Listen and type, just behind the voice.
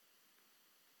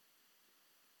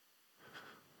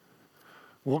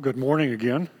Well, good morning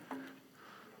again.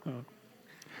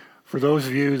 For those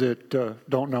of you that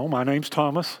don't know, my name's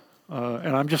Thomas,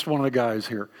 and I'm just one of the guys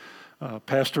here.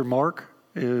 Pastor Mark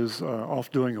is off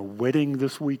doing a wedding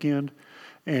this weekend,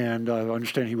 and I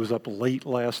understand he was up late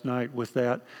last night with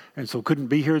that, and so couldn't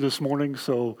be here this morning.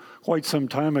 So quite some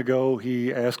time ago,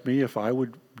 he asked me if I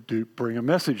would bring a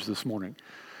message this morning.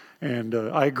 And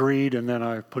I agreed, and then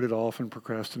I put it off and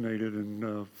procrastinated,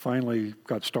 and finally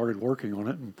got started working on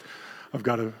it. And I've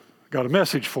got a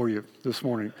message for you this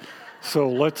morning. So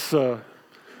let's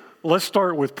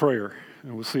start with prayer,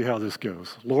 and we'll see how this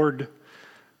goes. Lord,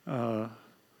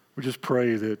 we just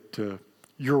pray that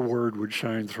your word would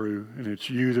shine through, and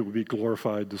it's you that would be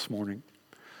glorified this morning.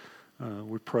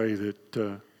 We pray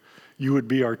that you would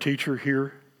be our teacher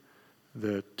here,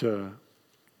 that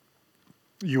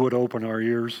you would open our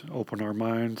ears, open our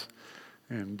minds,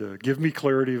 and give me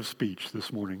clarity of speech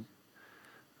this morning.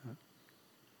 In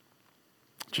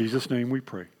Jesus' name we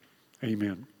pray.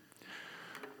 Amen.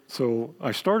 So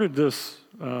I started this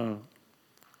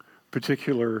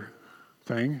particular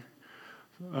thing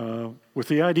with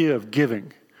the idea of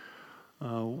giving,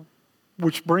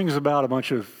 which brings about a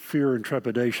bunch of fear and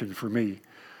trepidation for me,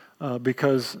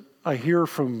 because I hear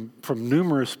from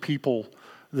numerous people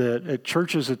that at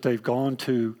churches that they've gone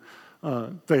to,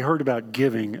 they heard about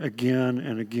giving again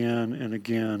and again and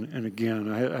again and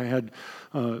again. I had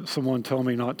someone tell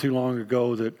me not too long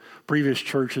ago that previous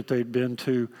church that they'd been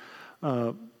to,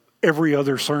 every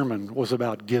other sermon was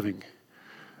about giving.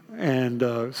 And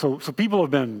so people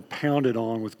have been pounded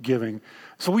on with giving.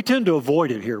 So we tend to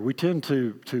avoid it here. We tend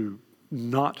to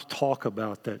not talk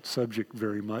about that subject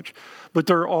very much. But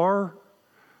there are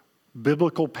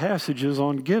biblical passages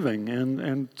on giving,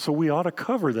 and so we ought to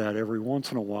cover that every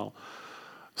once in a while.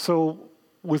 So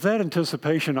with that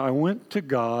anticipation, I went to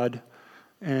God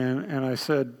and I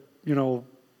said,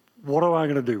 what am I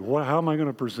going to do? How am I going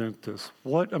to present this?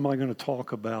 What am I going to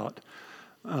talk about?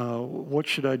 What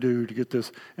should I do to get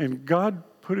this? And God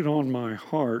put it on my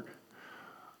heart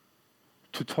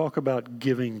to talk about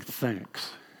giving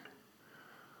thanks.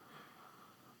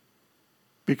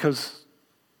 Because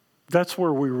that's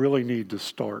where we really need to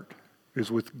start,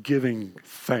 is with giving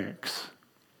thanks.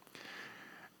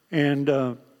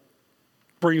 And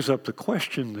brings up the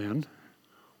question then,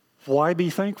 why be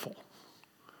thankful?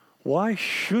 Why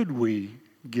should we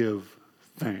give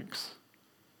thanks?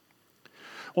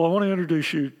 Well, I want to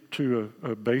introduce you to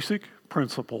a basic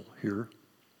principle here.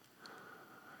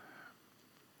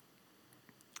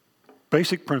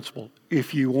 Basic principle.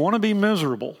 If you want to be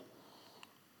miserable,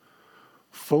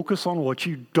 focus on what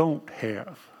you don't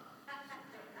have.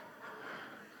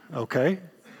 Okay?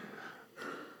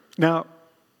 Now,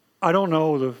 I don't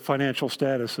know the financial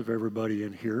status of everybody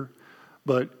in here,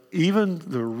 but even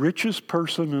the richest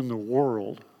person in the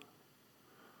world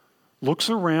looks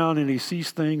around and he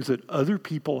sees things that other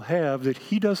people have that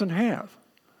he doesn't have.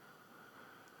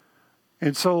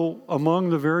 And so among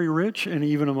the very rich and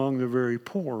even among the very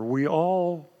poor, we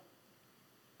all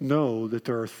know that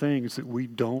there are things that we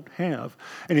don't have.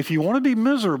 And if you want to be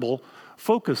miserable,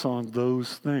 focus on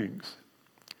those things.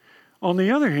 On the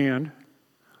other hand,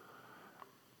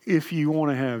 if you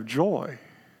want to have joy,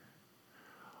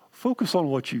 focus on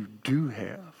what you do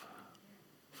have.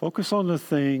 Focus on the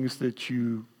things that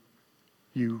you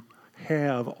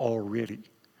have already.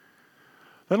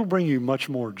 That'll bring you much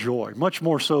more joy, much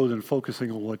more so than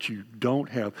focusing on what you don't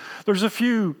have. There's a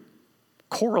few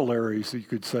corollaries that you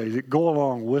could say that go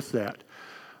along with that.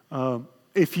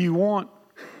 If you want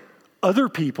other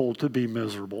people to be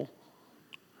miserable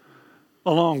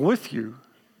along with you,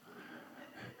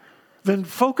 then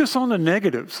focus on the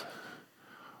negatives.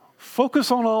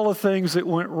 Focus on all the things that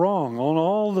went wrong, on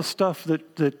all the stuff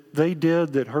that they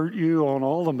did that hurt you, on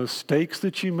all the mistakes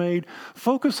that you made.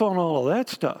 Focus on all of that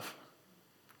stuff.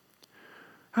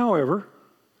 However,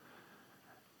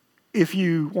 if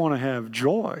you want to have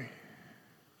joy,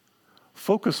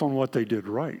 focus on what they did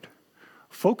right.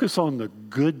 Focus on the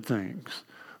good things.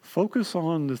 Focus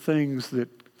on the things that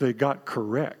they got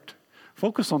correct.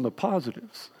 Focus on the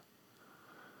positives.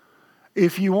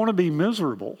 If you want to be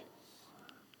miserable,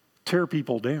 tear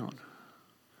people down.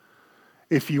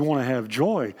 If you want to have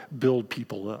joy, build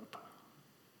people up.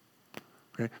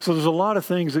 Okay? So there's a lot of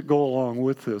things that go along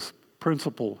with this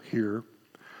principle here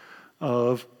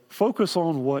of focus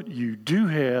on what you do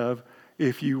have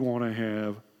if you want to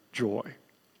have joy.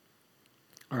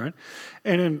 All right?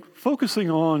 And in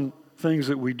focusing on things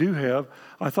that we do have,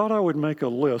 I thought I would make a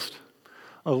list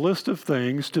of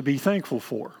things to be thankful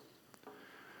for.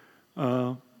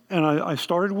 And I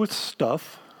started with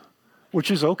stuff, which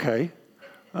is okay.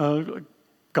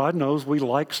 God knows we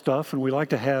like stuff and we like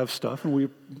to have stuff and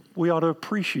we ought to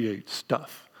appreciate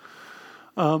stuff.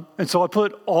 And so I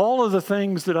put all of the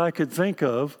things that I could think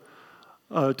of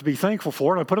to be thankful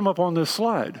for, and I put them up on this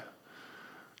slide.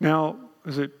 Now,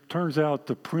 as it turns out,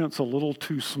 the print's a little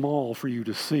too small for you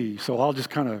to see, so I'll just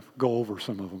kind of go over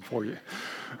some of them for you.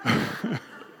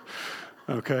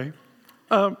 Okay?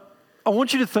 I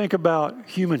want you to think about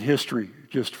human history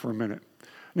just for a minute.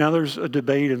 Now, there's a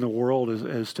debate in the world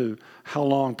as to how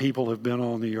long people have been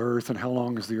on the earth and how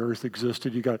long has the earth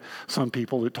existed. You got some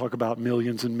people that talk about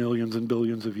millions and millions and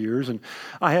billions of years, and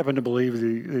I happen to believe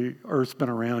the earth's been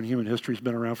around, human history's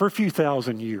been around for a few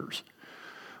thousand years.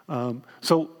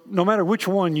 So no matter which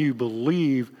one you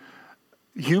believe,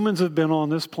 humans have been on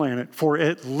this planet for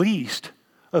at least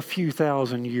a few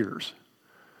thousand years.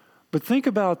 But think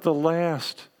about the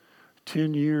last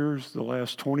 10 years, the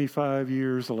last 25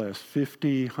 years, the last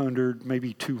 50, 100,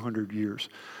 maybe 200 years.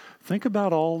 Think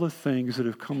about all the things that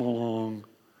have come along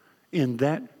in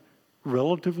that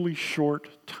relatively short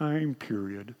time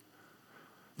period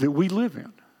that we live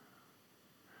in.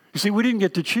 You see, we didn't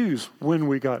get to choose when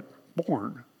we got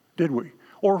born, did we?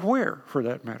 Or where, for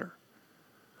that matter.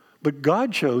 But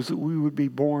God chose that we would be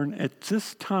born at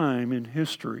this time in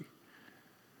history.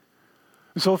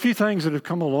 And so a few things that have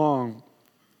come along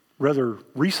rather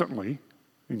recently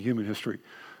in human history.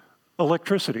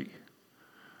 Electricity.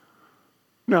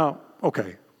 Now,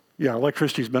 okay, yeah,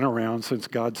 electricity's been around since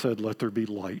God said, let there be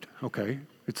light. Okay,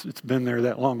 it's been there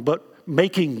that long. But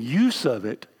making use of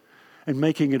it and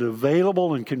making it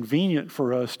available and convenient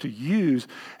for us to use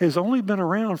has only been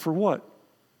around for what?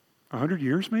 100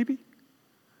 years maybe?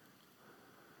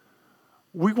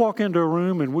 We walk into a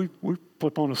room and we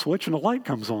flip on a switch and a light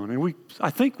comes on. And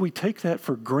I think we take that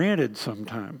for granted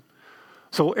sometimes.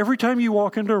 So every time you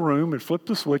walk into a room and flip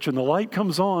the switch and the light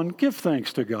comes on, give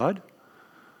thanks to God.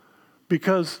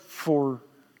 Because for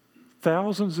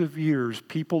thousands of years,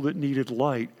 people that needed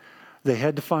light, they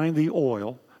had to find the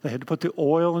oil. They had to put the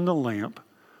oil in the lamp.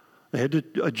 They had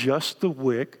to adjust the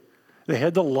wick. They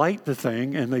had to light the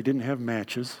thing, and they didn't have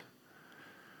matches.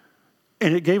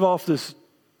 And it gave off this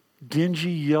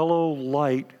dingy yellow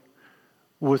light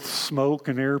with smoke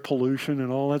and air pollution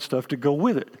and all that stuff to go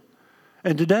with it.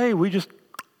 And today, we just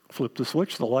flip the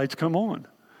switch, the lights come on.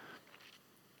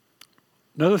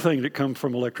 Another thing that comes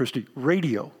from electricity,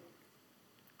 radio.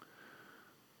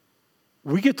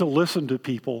 We get to listen to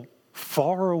people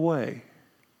far away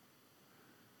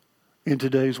in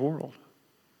today's world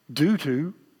due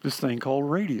to this thing called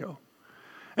radio.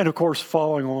 And of course,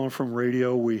 following on from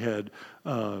radio, we had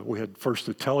first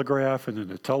the telegraph and then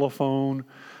the telephone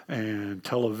and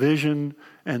television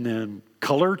and then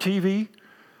color TV.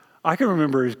 I can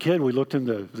remember as a kid, we looked in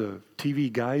the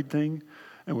TV guide thing,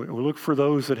 and we looked for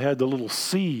those that had the little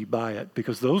C by it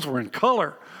because those were in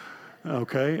color,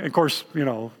 okay? And of course,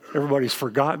 everybody's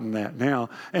forgotten that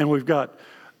now. And we've got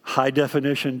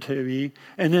high-definition TV.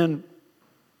 And then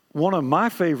one of my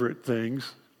favorite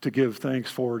things to give thanks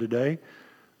for today,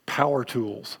 power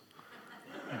tools,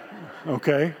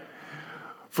 okay?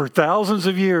 For thousands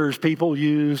of years, people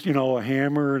used, a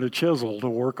hammer and a chisel to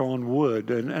work on wood,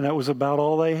 and that was about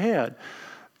all they had.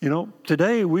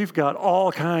 Today we've got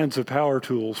all kinds of power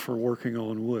tools for working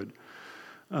on wood,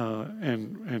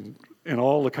 and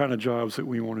all the kind of jobs that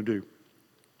we want to do.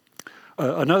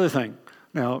 Another thing,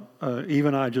 now, Eve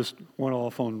and I just went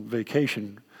off on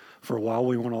vacation for a while.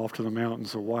 We went off to the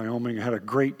mountains of Wyoming, had a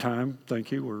great time.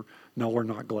 Thank you. We're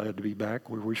not glad to be back.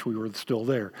 We wish we were still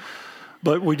there.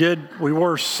 But we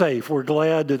were safe. We're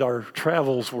glad that our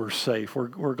travels were safe.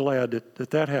 We're glad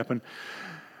that happened.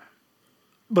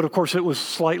 But of course, it was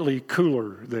slightly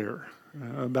cooler there,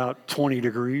 about 20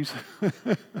 degrees.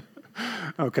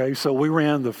 Okay, so we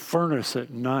ran the furnace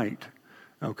at night,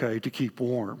 okay, to keep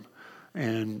warm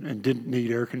and didn't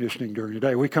need air conditioning during the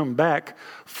day. We come back.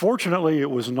 Fortunately, it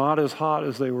was not as hot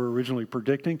as they were originally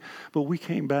predicting, but we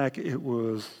came back, it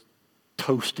was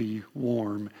toasty,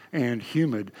 warm, and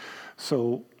humid.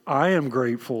 So I am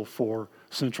grateful for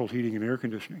central heating and air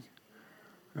conditioning.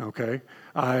 Okay,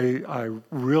 I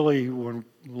really, when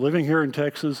living here in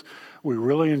Texas, we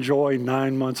really enjoy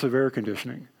 9 months of air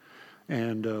conditioning,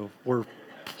 and we're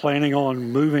planning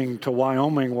on moving to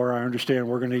Wyoming, where I understand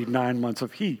we're going to need 9 months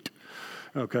of heat.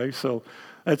 Okay, so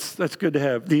that's good to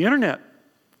have. The internet,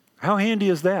 how handy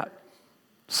is that?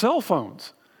 Cell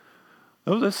phones.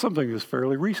 Oh, that's something that's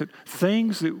fairly recent.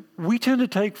 Things that we tend to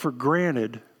take for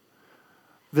granted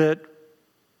that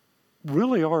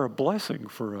really are a blessing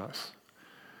for us.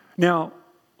 Now,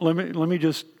 let me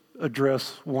just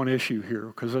address one issue here,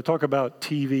 because I talk about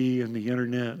TV and the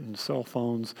internet and cell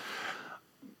phones.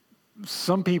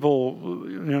 Some people,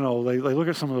 they look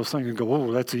at some of those things and go,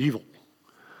 oh, that's evil.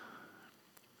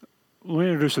 Let me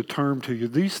introduce a term to you.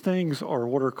 These things are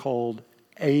what are called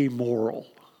amoral.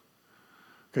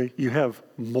 Okay, you have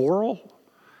moral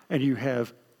and you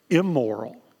have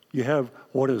immoral. You have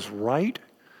what is right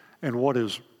and what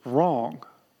is wrong.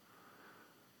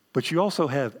 But you also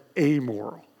have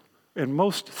amoral. And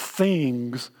most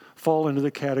things fall into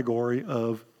the category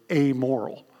of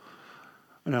amoral.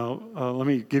 Now, let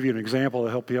me give you an example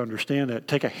to help you understand that.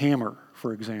 Take a hammer,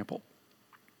 for example.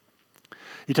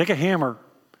 You take a hammer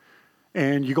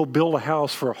and you go build a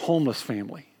house for a homeless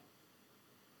family.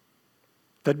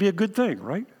 That'd be a good thing,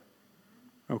 right?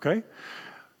 Okay?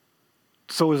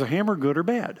 So is a hammer good or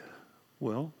bad?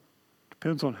 Well,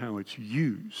 depends on how it's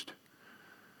used.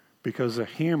 Because a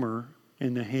hammer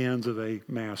in the hands of a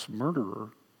mass murderer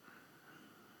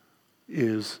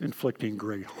is inflicting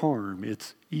great harm.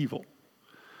 It's evil.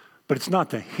 But it's not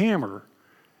the hammer,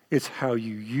 it's how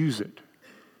you use it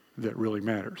that really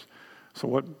matters. So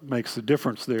what makes the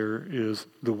difference there is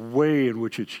the way in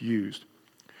which it's used.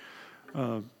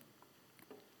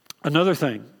 Another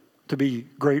thing to be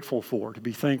grateful for, to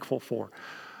be thankful for.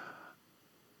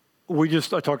 I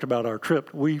talked about our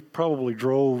trip. We probably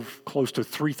drove close to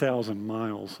 3,000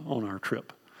 miles on our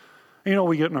trip. You know,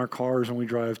 we get in our cars and we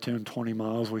drive 10, 20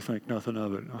 miles. We think nothing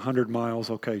of it. 100 miles,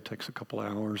 okay, takes a couple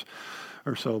hours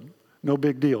or so. No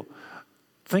big deal.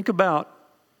 Think about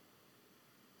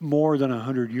more than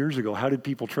 100 years ago. How did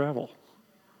people travel?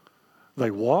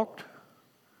 They walked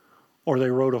or they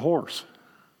rode a horse.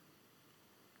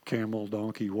 Camel,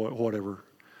 donkey, whatever.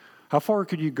 How far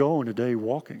could you go in a day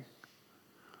walking?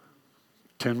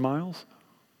 10 miles?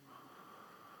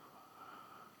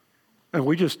 And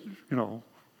we just,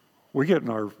 we get in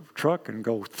our truck and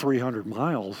go 300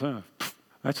 miles.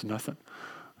 That's nothing,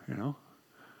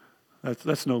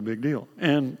 That's no big deal.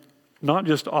 And not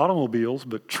just automobiles,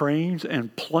 but trains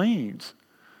and planes.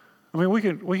 I mean, we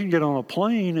can get on a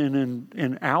plane and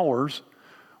in hours,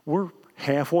 we're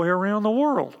halfway around the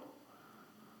world.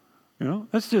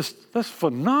 That's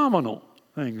phenomenal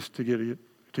things to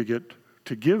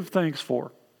give thanks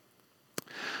for.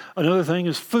 Another thing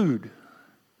is food.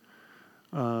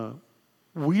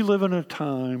 We live in a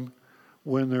time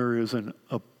when there is an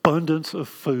abundance of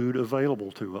food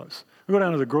available to us. We go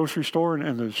down to the grocery store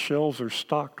and the shelves are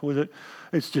stocked with it.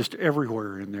 It's just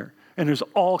everywhere in there. And there's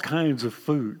all kinds of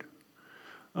food.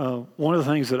 One of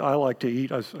the things that I like to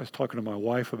eat, I was talking to my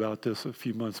wife about this a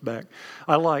few months back.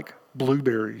 I like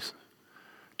blueberries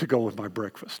to go with my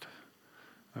breakfast.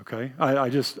 Okay,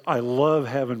 I love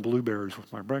having blueberries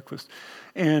with my breakfast,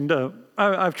 and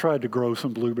I've tried to grow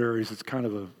some blueberries. It's kind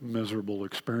of a miserable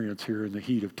experience here in the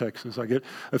heat of Texas. I get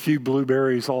a few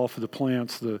blueberries off of the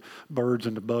plants, the birds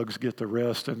and the bugs get the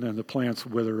rest, and then the plants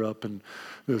wither up in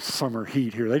the summer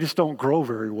heat here. They just don't grow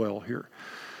very well here.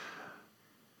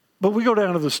 But we go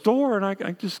down to the store, and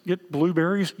I just get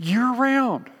blueberries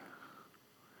year-round.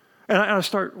 And I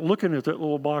start looking at that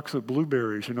little box of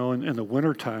blueberries, in the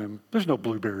wintertime. There's no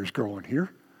blueberries growing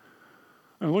here.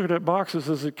 And I look at that box, it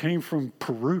says it came from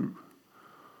Peru,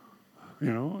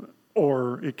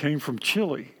 or it came from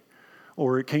Chile,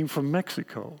 or it came from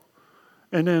Mexico.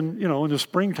 And then, in the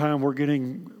springtime, we're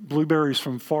getting blueberries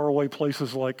from faraway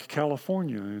places like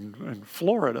California and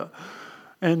Florida.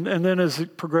 And then as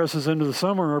it progresses into the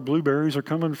summer, our blueberries are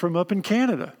coming from up in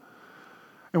Canada.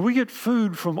 And we get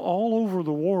food from all over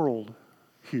the world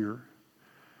here.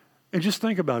 And just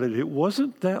think about it. It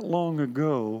wasn't that long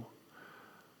ago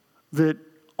that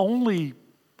only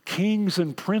kings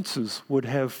and princes would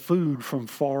have food from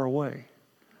far away.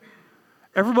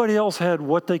 Everybody else had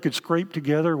what they could scrape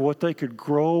together, what they could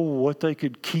grow, what they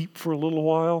could keep for a little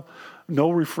while.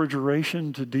 No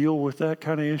refrigeration to deal with that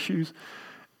kind of issues.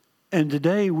 And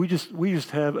today we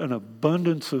just have an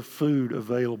abundance of food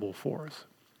available for us.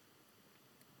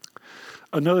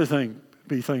 Another thing to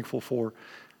be thankful for,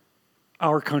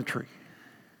 our country.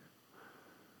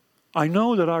 I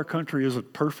know that our country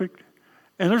isn't perfect,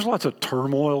 and there's lots of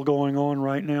turmoil going on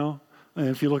right now. And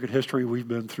if you look at history, we've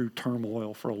been through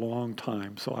turmoil for a long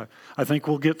time. So I think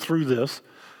we'll get through this.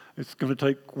 It's going to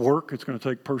take work. It's going to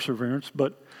take perseverance.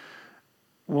 But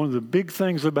one of the big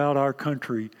things about our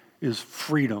country is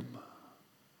freedom.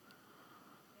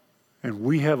 And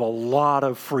we have a lot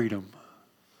of freedom.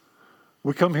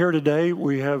 We come here today,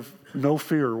 we have no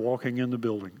fear walking in the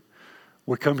building.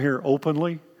 We come here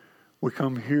openly. We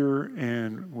come here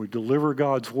and we deliver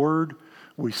God's word.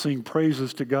 We sing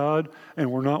praises to God,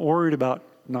 and we're not worried about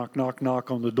knock, knock,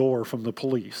 knock on the door from the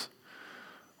police.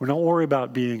 We're not worried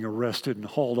about being arrested and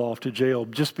hauled off to jail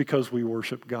just because we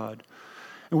worship God.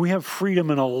 And we have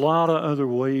freedom in a lot of other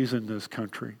ways in this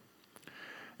country.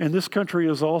 And this country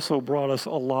has also brought us a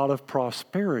lot of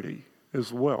prosperity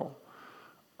as well,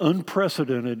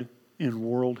 unprecedented in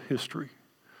world history.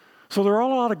 So there are a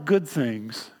lot of good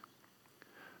things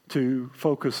to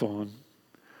focus on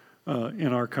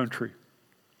in our country.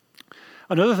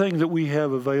 Another thing that we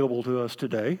have available to us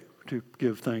today to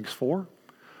give thanks for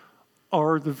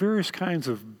are the various kinds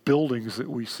of buildings that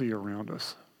we see around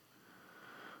us.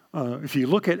 If you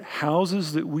look at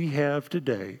houses that we have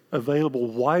today, available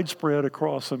widespread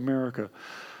across America,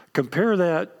 compare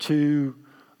that to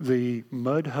the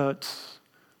mud huts,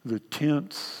 the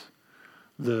tents,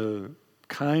 the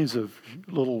kinds of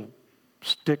little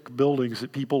stick buildings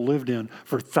that people lived in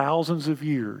for thousands of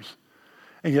years.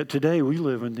 And yet today we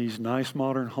live in these nice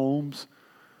modern homes.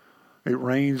 It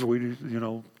rains,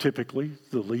 typically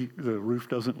the roof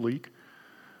doesn't leak,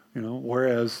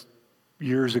 whereas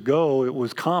years ago, it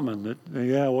was common that,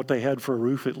 what they had for a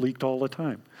roof, it leaked all the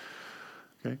time.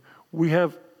 Okay? We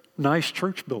have nice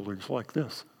church buildings like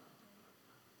this.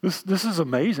 This is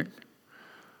amazing.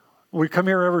 We come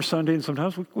here every Sunday, and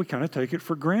sometimes we kind of take it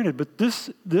for granted. But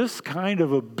this kind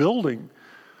of a building,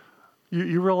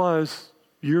 you realize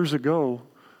years ago,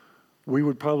 we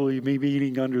would probably be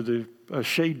eating under a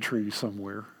shade tree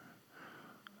somewhere,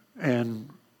 and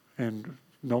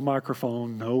no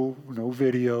microphone, no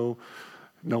video,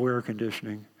 no air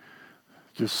conditioning,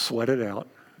 just sweat it out.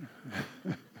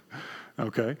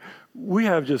 Okay? We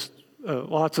have just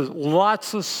lots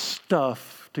of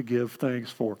stuff to give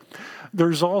thanks for.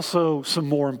 There's also some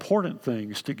more important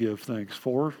things to give thanks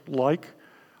for, like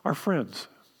our friends.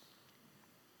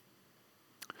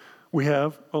 We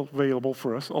have available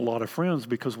for us a lot of friends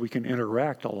because we can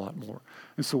interact a lot more.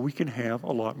 And so we can have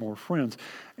a lot more friends.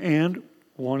 And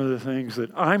one of the things that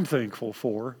I'm thankful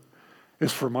for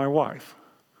is for my wife.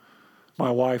 My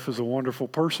wife is a wonderful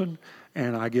person,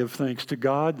 and I give thanks to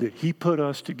God that He put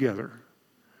us together.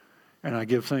 And I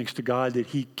give thanks to God that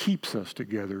He keeps us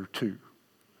together too.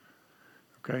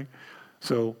 Okay?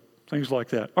 So things like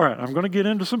that. All right, I'm going to get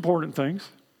into some important things.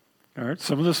 All right,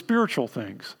 some of the spiritual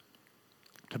things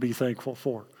to be thankful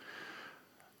for.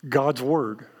 God's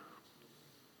Word.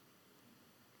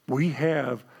 We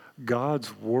have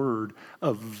God's Word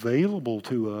available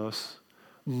to us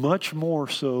much more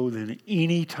so than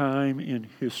any time in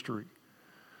history.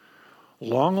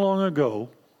 Long, long ago,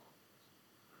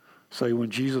 say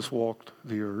when Jesus walked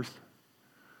the earth,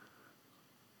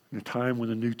 in a time when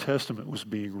the New Testament was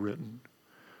being written,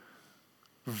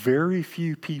 very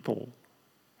few people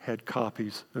had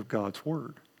copies of God's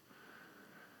Word.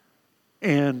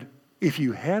 And if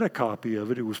you had a copy of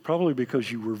it, it was probably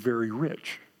because you were very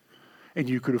rich and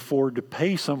you could afford to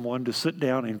pay someone to sit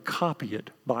down and copy it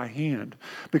by hand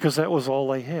because that was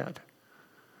all they had.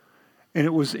 And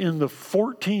it was in the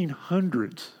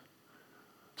 1400s,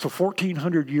 so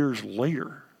 1400 years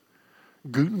later,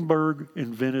 Gutenberg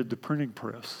invented the printing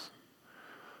press.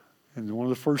 And one of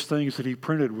the first things that he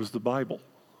printed was the Bible.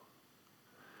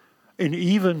 And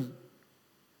even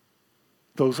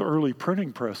those early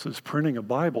printing presses, printing a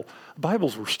Bible,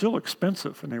 Bibles were still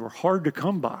expensive and they were hard to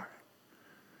come by.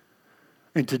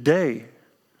 And today,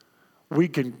 we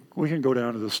can go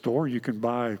down to the store. You can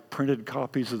buy printed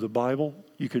copies of the Bible.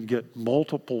 You can get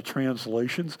multiple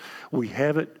translations. We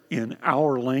have it in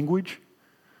our language.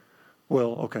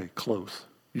 Well, okay, close.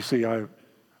 You see,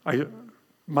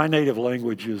 my native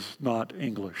language is not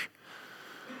English.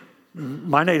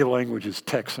 My native language is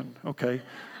Texan, okay?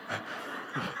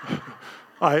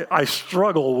 I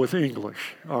struggle with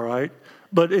English, all right?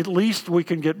 But at least we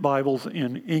can get Bibles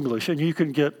in English. And you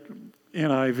can get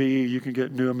NIV, you can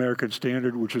get New American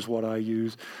Standard, which is what I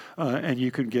use, and you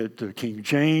can get King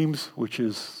James, which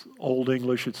is Old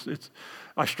English.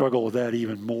 I struggle with that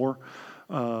even more.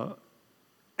 And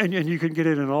you can get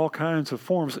it in all kinds of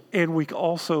forms, and we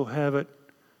also have it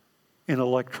in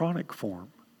electronic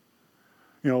form.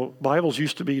 Bibles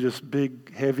used to be this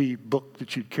big, heavy book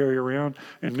that you'd carry around,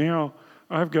 and now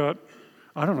I've got,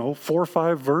 4 or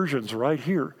 5 versions right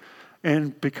here.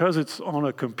 And because it's on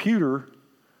a computer,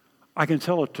 I can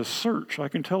tell it to search. I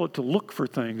can tell it to look for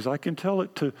things. I can tell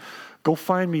it to go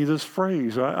find me this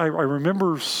phrase. I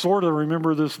sort of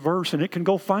remember this verse, and it can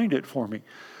go find it for me.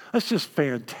 That's just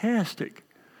fantastic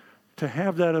to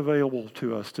have that available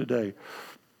to us today.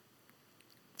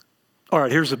 All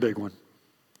right, here's a big one.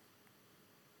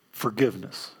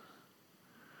 Forgiveness.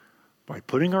 By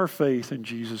putting our faith in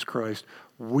Jesus Christ,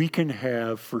 we can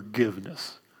have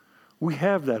forgiveness. We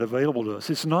have that available to us.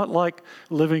 It's not like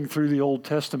living through the Old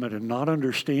Testament and not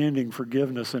understanding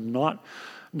forgiveness and not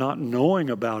knowing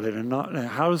about it and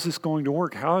how is this going to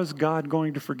work? How is God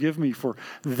going to forgive me for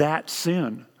that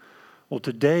sin? Well,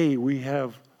 today we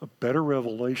have a better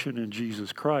revelation in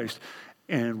Jesus Christ,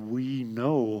 and we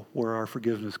know where our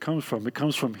forgiveness comes from. It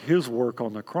comes from his work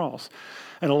on the cross.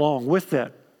 And along with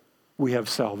that, we have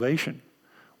salvation.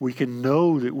 We can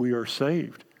know that we are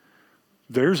saved.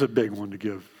 There's a big one to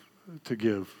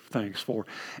give thanks for.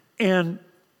 And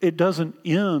it doesn't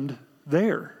end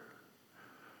there.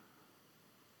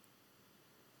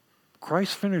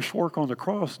 Christ's finished work on the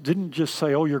cross didn't just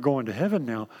say, oh, you're going to heaven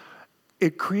now.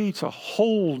 It creates a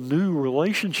whole new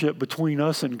relationship between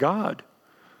us and God.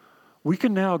 We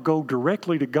can now go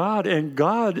directly to God, and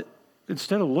God,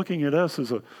 instead of looking at us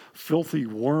as a filthy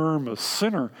worm, a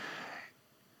sinner,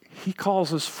 he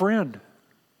calls us friend.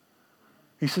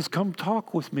 He says, come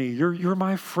talk with me. You're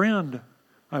my friend.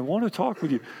 I want to talk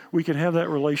with you. We can have that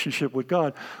relationship with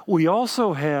God. We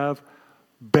also have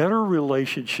better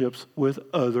relationships with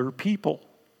other people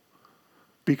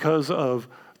because of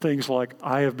things like,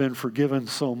 I have been forgiven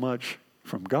so much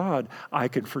from God, I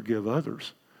can forgive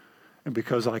others. And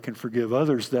because I can forgive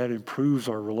others, that improves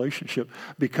our relationship.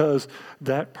 Because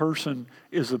that person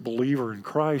is a believer in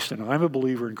Christ and I'm a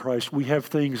believer in Christ, we have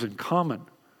things in common.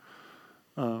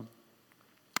 One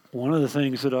of the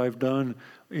things that I've done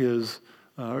is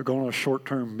go on a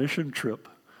short-term mission trip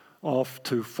off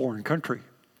to foreign country.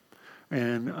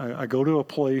 And I go to a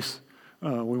place,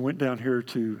 we went down here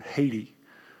to Haiti,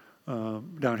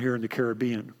 down here in the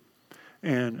Caribbean.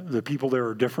 And the people there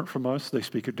are different from us. They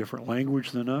speak a different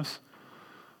language than us.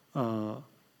 And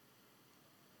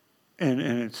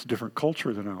it's a different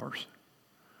culture than ours.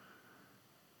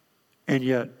 And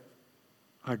yet,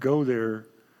 I go there,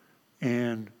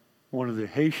 and one of the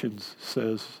Haitians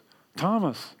says,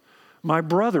 Thomas, my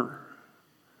brother.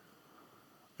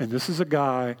 And this is a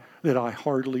guy that I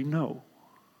hardly know.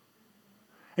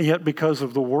 And yet, because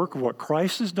of the work of what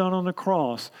Christ has done on the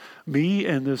cross, me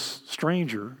and this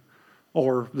stranger,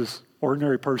 or this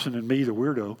ordinary person and me, the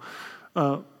weirdo,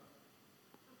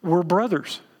 we're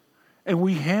brothers. And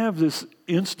we have this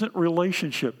instant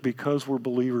relationship because we're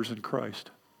believers in Christ.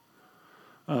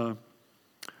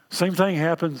 Same thing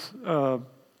happens.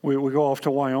 We go off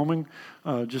to Wyoming,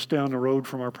 just down the road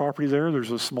from our property there. There's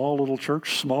a small little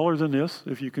church, smaller than this,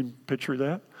 if you can picture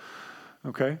that.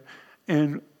 Okay?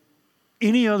 And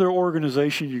any other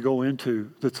organization you go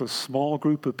into that's a small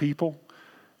group of people,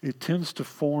 it tends to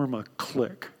form a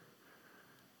clique.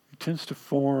 It tends to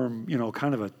form,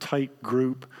 kind of a tight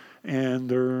group, and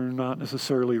they're not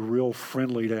necessarily real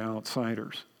friendly to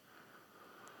outsiders.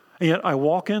 And yet I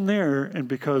walk in there, and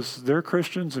because they're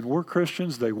Christians and we're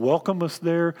Christians, they welcome us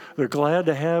there. They're glad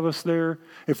to have us there.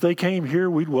 If they came here,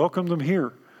 we'd welcome them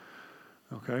here.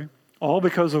 Okay? All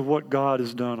because of what God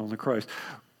has done on the cross.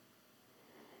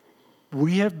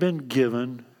 We have been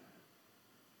given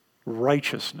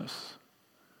righteousness.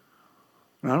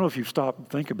 And I don't know if you've stopped and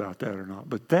think about that or not,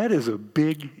 but that is a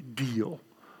big deal.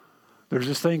 There's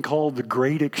this thing called the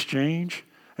Great Exchange.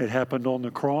 It happened on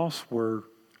the cross where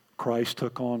Christ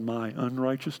took on my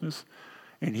unrighteousness,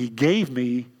 and he gave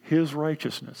me his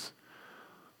righteousness.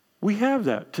 We have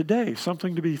that today,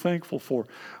 something to be thankful for.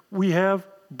 We have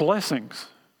blessings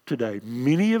today.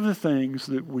 Many of the things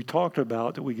that we talked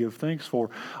about that we give thanks for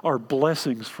are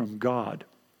blessings from God.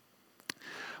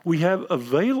 We have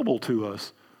available to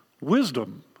us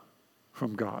wisdom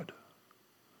from God.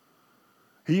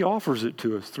 He offers it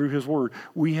to us through his word.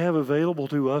 We have available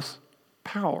to us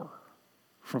power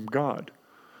from God.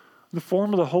 The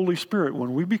form of the Holy Spirit.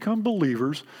 When we become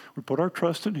believers, we put our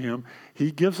trust in him.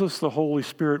 He gives us the Holy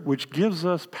Spirit, which gives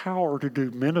us power to do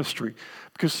ministry.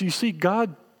 Because you see,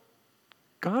 God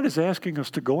is asking us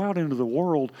to go out into the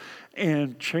world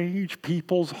and change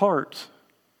people's hearts.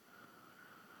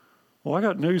 Well, I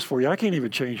got news for you. I can't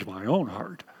even change my own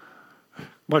heart,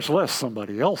 much less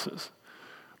somebody else's.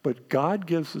 But God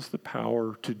gives us the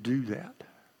power to do that.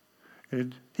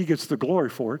 And he gets the glory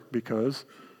for it because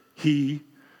he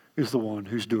is the one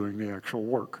who's doing the actual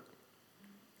work.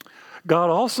 God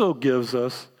also gives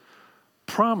us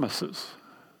promises.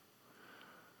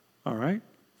 All right?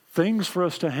 Things for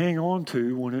us to hang on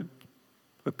to when it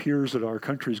appears that our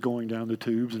country's going down the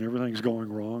tubes and everything's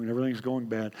going wrong and everything's going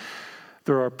bad.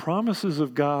 There are promises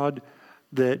of God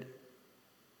that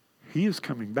he is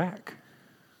coming back.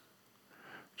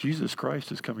 Jesus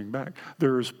Christ is coming back.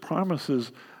 There's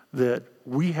promises that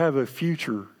we have a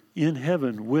future in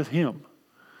heaven with him.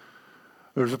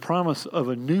 There's a promise of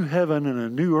a new heaven and a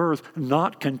new earth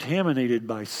not contaminated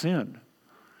by sin.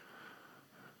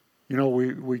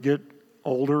 We get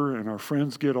older and our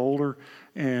friends get older,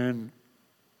 and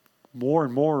more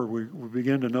we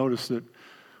begin to notice that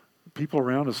people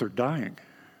around us are dying.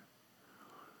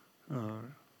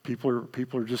 People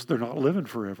are just, they're not living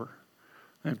forever.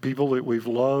 and people that we've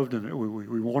loved and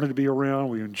we wanted to be around,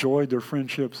 we enjoyed their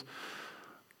friendships,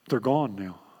 they're gone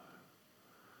now.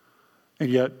 And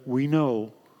yet we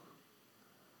know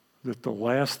that the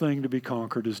last thing to be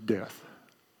conquered is death.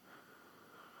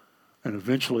 And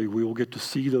eventually we will get to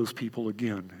see those people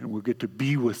again, and we'll get to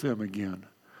be with them again.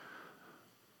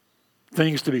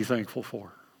 Things to be thankful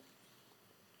for.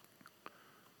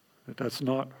 But that's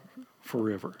not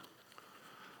forever.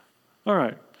 All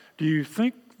right. Do you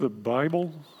think the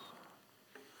Bible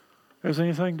has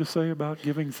anything to say about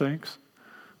giving thanks?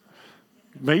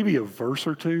 Maybe a verse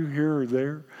or two here or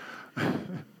there.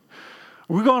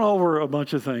 We've gone over a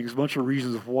bunch of things, a bunch of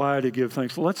reasons why to give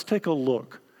thanks. Let's take a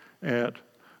look at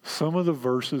some of the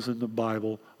verses in the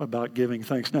Bible about giving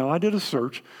thanks. Now, I did a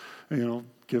search,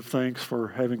 give thanks for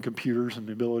having computers and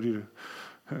the ability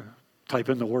to type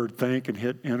in the word thank and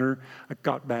hit enter. I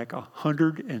got back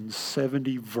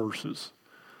 170 verses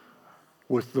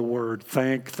with the word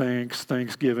thank, thanks,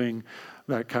 thanksgiving,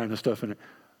 that kind of stuff in it.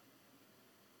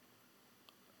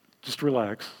 Just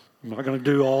relax. I'm not going to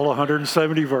do all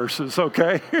 170 verses,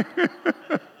 okay?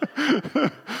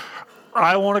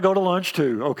 I want to go to lunch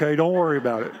too, okay? Don't worry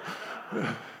about it,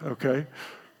 okay?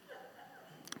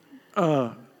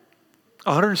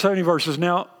 170 verses.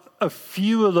 Now, a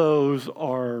few of those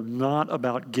are not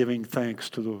about giving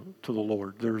thanks to the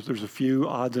Lord. There's a few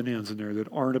odds and ends in there that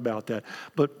aren't about that.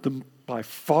 But by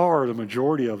far, the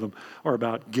majority of them are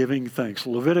about giving thanks.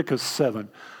 Leviticus 7.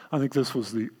 I think this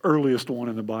was the earliest one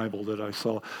in the Bible that I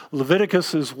saw.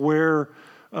 Leviticus is where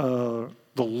the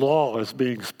law is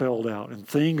being spelled out, and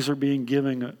things are being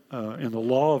given in the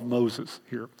law of Moses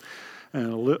here.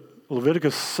 And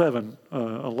Leviticus 7,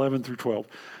 11 through 12.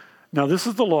 Now this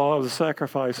is the law of the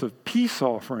sacrifice of peace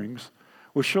offerings,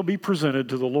 which shall be presented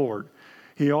to the Lord.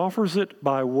 He offers it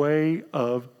by way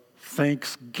of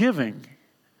thanksgiving.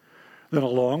 Then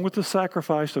along with the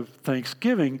sacrifice of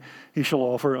thanksgiving, he shall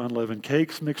offer unleavened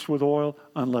cakes mixed with oil,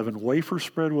 unleavened wafers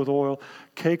spread with oil,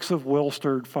 cakes of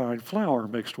well-stirred fine flour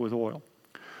mixed with oil.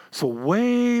 So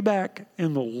way back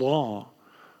in the law,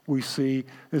 we see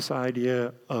this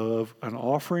idea of an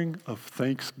offering of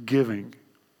thanksgiving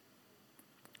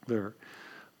there.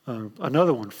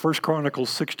 Another one, 1 Chronicles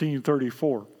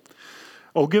 16:34.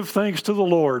 Oh, give thanks to the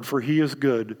Lord, for he is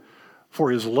good,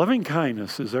 for his loving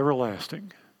kindness is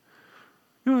everlasting.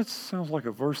 It sounds like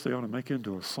a verse they ought to make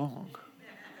into a song.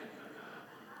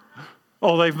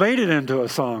 Oh, they've made it into a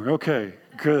song. Okay,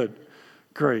 good,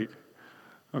 great.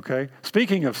 Okay,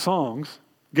 speaking of songs,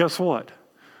 guess what?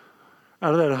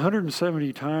 Out of that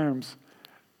 170 times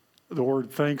the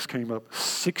word thanks came up,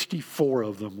 64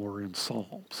 of them were in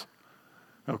Psalms.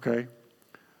 Okay,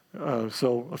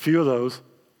 so a few of those.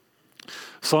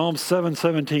 Psalm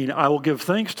 7:17, I will give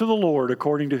thanks to the Lord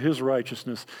according to his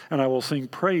righteousness, and I will sing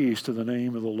praise to the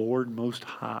name of the Lord Most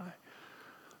High.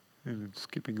 And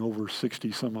skipping over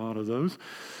 60 some odd of those.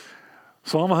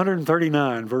 Psalm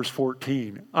 139, verse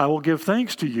 14, I will give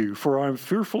thanks to you, for I am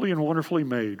fearfully and wonderfully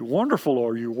made. Wonderful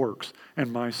are your works,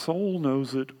 and my soul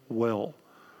knows it well.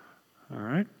 All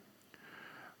right?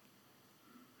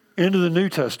 Into the New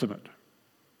Testament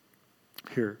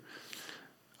here.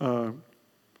 In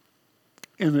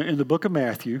the book of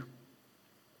Matthew,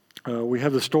 we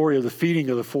have the story of the feeding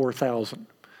of the 4,000.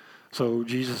 So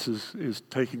Jesus is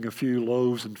taking a few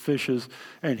loaves and fishes,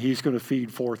 and he's going to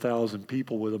feed 4,000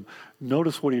 people with them.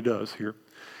 Notice what he does here.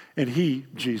 And he,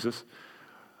 Jesus,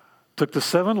 took the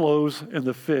 7 loaves and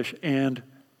the fish, and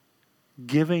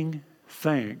giving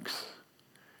thanks,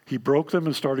 he broke them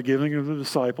and started giving them to the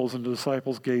disciples, and the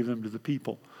disciples gave them to the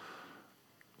people.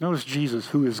 Notice Jesus,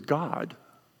 who is God,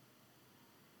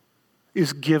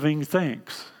 is giving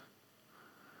thanks.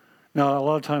 Now, a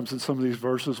lot of times in some of these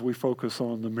verses, we focus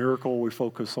on the miracle, we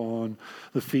focus on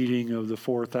the feeding of the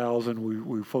 4,000,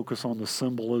 we focus on the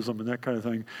symbolism and that kind of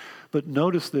thing. But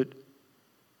notice that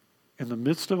in the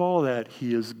midst of all that,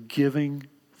 he is giving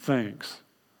thanks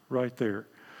right there.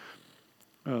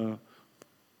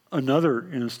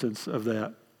 Another instance of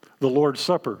that, the Lord's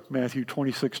Supper, Matthew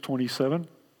 26:27.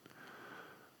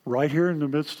 Right here in the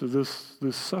midst of this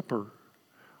supper,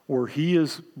 where he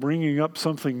is bringing up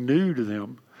something new to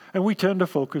them. And we tend to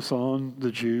focus on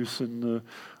the juice and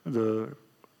the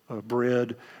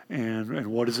bread and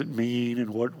what does it mean and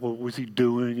what was he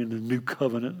doing in the new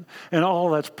covenant. And all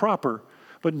that's proper.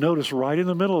 But notice right in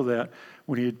the middle of that,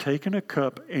 when he had taken a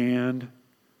cup and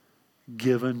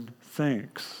given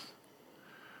thanks.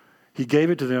 He gave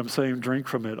it to them saying, drink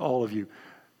from it, all of you.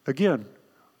 Again,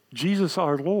 Jesus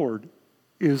our Lord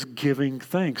is giving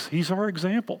thanks. He's our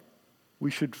example. We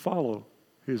should follow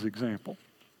his example.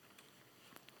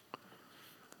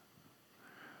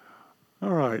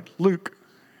 All right, Luke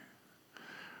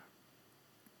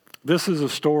This is a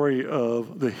story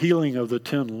of the healing of the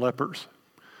 10 lepers.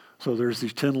 So there's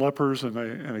these 10 lepers, and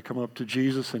they come up to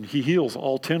Jesus, and he heals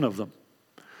all 10 of them.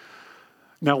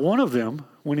 Now one of them,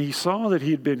 when he saw that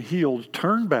he had been healed,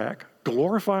 turned back,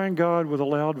 glorifying God with a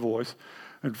loud voice,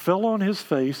 and fell on his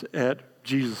face at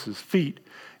Jesus' feet,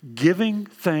 giving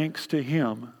thanks to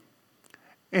him.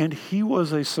 And he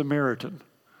was a Samaritan.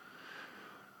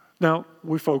 Now,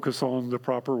 we focus on the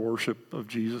proper worship of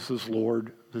Jesus as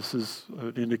Lord. This is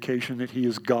an indication that he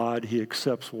is God. He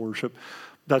accepts worship.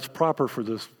 That's proper for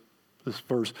this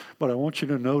verse. But I want you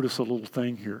to notice a little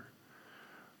thing here.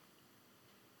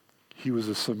 He was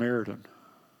a Samaritan.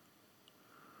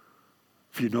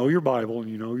 If you know your Bible and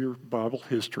you know your Bible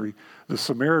history, the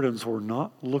Samaritans were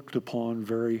not looked upon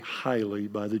very highly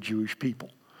by the Jewish people.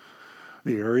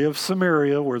 The area of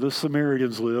Samaria where the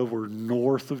Samaritans live were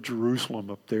north of Jerusalem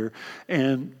up there.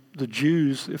 And the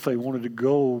Jews, if they wanted to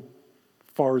go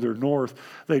farther north,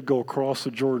 they'd go across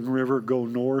the Jordan River, go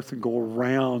north, and go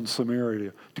around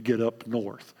Samaria to get up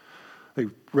north.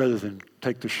 Rather than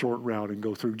take the short route and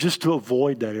go through, just to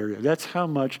avoid that area. That's how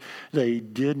much they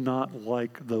did not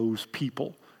like those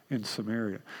people in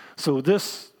Samaria. So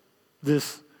this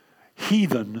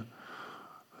heathen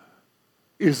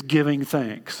is giving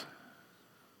thanks.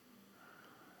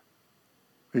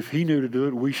 If he knew to do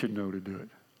it, we should know to do it.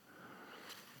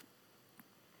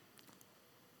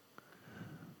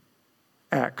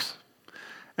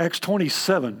 Acts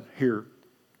 27 here.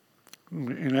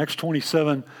 In Acts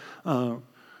 27,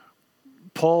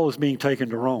 Paul is being taken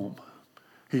to Rome.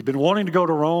 He'd been wanting to go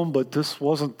to Rome, but this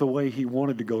wasn't the way he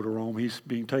wanted to go to Rome. He's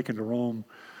being taken to Rome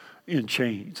in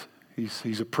chains.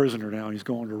 He's a prisoner now. He's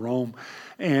going to Rome.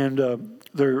 And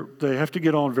they have to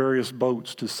get on various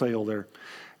boats to sail there.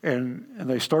 And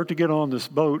they start to get on this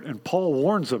boat, and Paul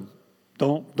warns them,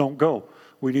 don't go.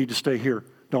 We need to stay here.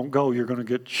 Don't go. You're going to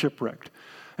get shipwrecked.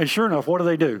 And sure enough, what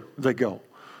do? They go,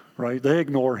 right? They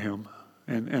ignore him,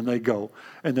 and they go.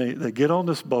 And they get on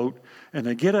this boat, and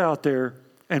they get out there,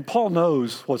 and Paul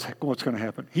knows what's going to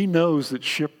happen. He knows that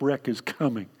shipwreck is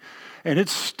coming. And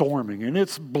it's storming, and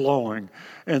it's blowing,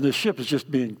 and the ship is just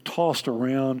being tossed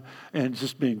around and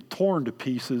just being torn to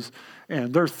pieces,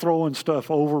 and they're throwing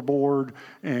stuff overboard,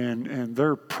 and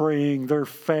they're praying, they're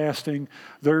fasting,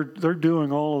 they're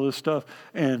doing all of this stuff,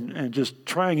 and just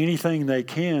trying anything they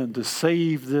can to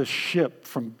save this ship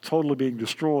from totally being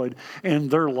destroyed,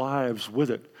 and their lives with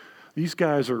it. These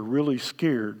guys are really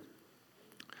scared.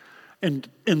 And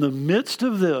in the midst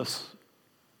of this,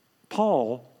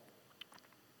 Paul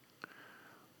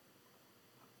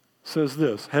says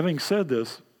this, having said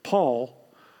this, Paul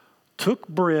took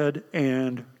bread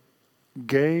and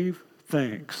gave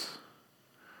thanks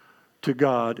to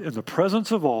God in the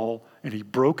presence of all, and he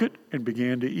broke it and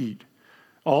began to eat.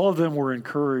 All of them were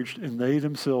encouraged, and they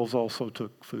themselves also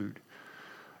took food.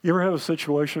 You ever have a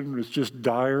situation that's just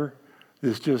dire,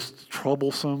 that's just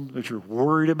troublesome, that you're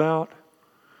worried about?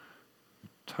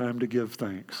 Time to give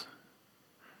thanks.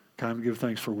 Time to give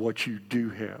thanks for what you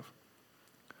do have.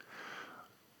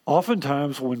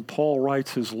 Oftentimes when Paul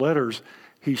writes his letters,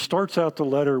 he starts out the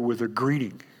letter with a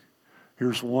greeting.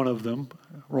 Here's one of them,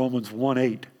 Romans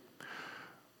 1:8.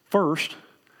 First,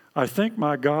 I thank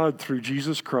my God through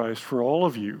Jesus Christ for all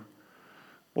of you,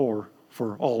 or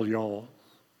for all y'all,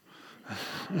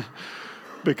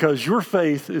 because your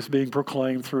faith is being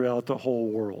proclaimed throughout the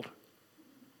whole world.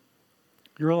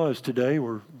 You realize today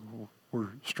we're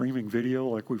streaming video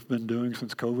like we've been doing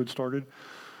since COVID started?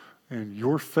 And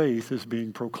your faith is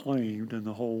being proclaimed in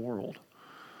the whole world.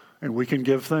 And we can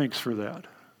give thanks for that.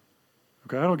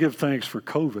 Okay, I don't give thanks for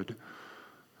COVID.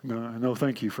 No,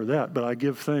 thank you for that. But I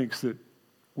give thanks that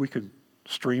we can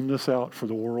stream this out for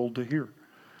the world to hear.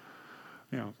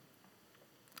 Now,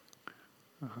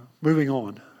 moving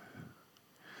on.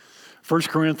 1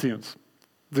 Corinthians.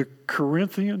 The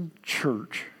Corinthian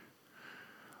church,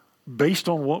 based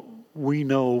on what we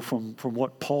know from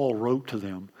what Paul wrote to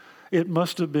them, it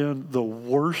must have been the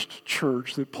worst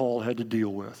church that Paul had to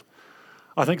deal with.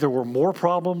 I think there were more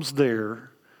problems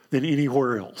there than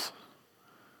anywhere else.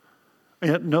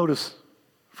 And notice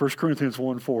 1 Corinthians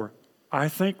 1:4. I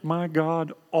thank my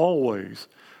God always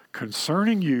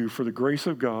concerning you for the grace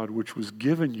of God which was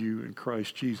given you in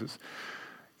Christ Jesus.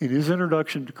 In his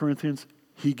introduction to Corinthians,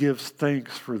 he gives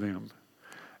thanks for them.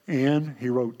 And he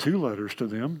wrote 2 letters to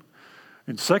them.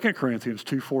 In 2 Corinthians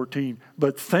 2:14,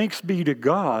 but thanks be to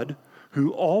God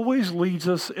who always leads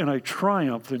us in a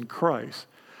triumph in Christ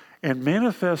and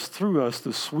manifests through us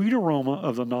the sweet aroma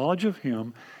of the knowledge of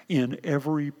him in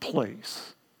every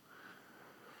place.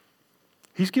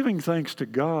 He's giving thanks to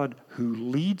God who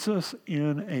leads us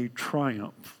in a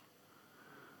triumph.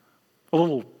 A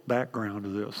little background to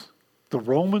this. the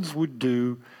Romans would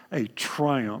do a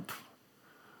triumph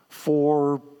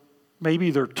for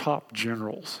maybe their top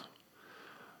generals.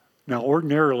 Now,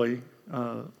 ordinarily,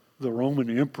 the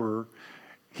Roman emperor,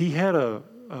 he had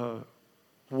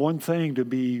one thing to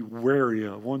be wary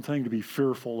of, one thing to be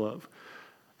fearful of,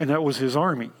 and that was his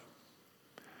army.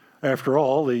 After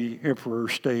all, the emperor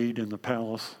stayed in the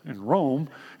palace in Rome,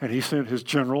 and he sent his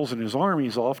generals and his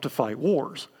armies off to fight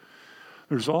wars.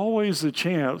 There's always the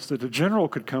chance that a general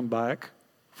could come back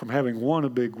from having won a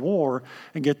big war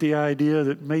and get the idea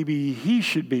that maybe he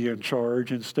should be in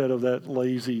charge instead of that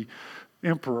lazy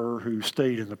emperor who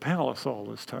stayed in the palace all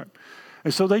this time.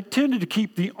 And so they tended to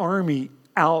keep the army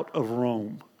out of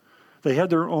Rome. They had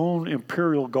their own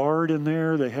imperial guard in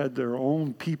there. They had their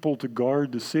own people to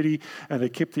guard the city, and they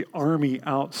kept the army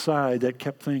outside. That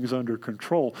kept things under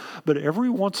control. But every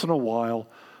once in a while,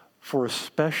 for a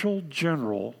special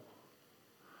general,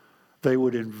 they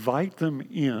would invite them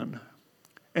in,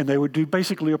 and they would do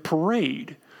basically a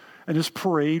parade. And this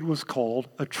parade was called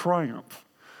a triumph.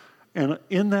 And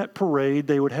in that parade,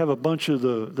 they would have a bunch of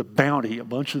the bounty, a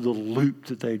bunch of the loot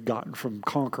that they'd gotten from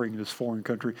conquering this foreign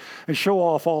country, and show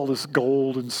off all this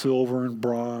gold and silver and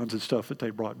bronze and stuff that they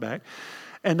brought back.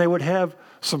 And they would have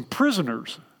some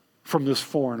prisoners from this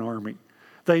foreign army.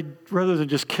 Rather than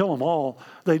just kill them all,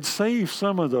 they'd save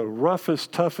some of the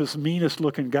roughest, toughest, meanest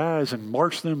looking guys and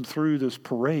march them through this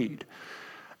parade.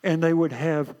 And they would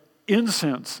have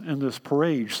incense in this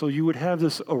parade. So you would have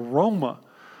this aroma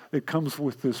that comes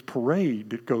with this parade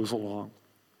that goes along.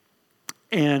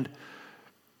 And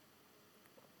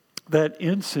that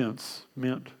incense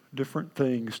meant different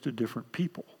things to different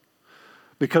people.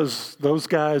 Because those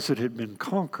guys that had been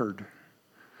conquered,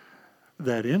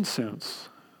 that incense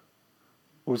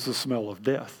was the smell of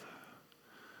death.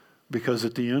 Because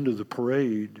at the end of the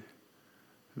parade,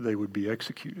 they would be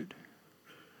executed.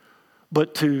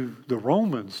 But to the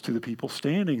Romans, to the people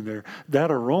standing there,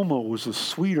 that aroma was a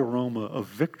sweet aroma of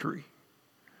victory.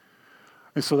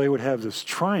 And so they would have this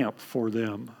triumph for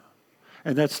them.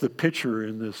 And that's the picture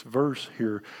in this verse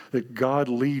here, that God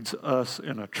leads us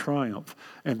in a triumph.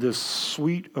 And this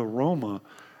sweet aroma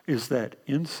is that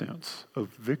incense of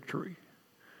victory.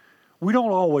 We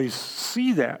don't always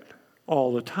see that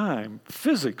all the time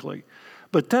physically,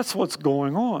 but that's what's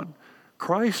going on.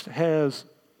 Christ has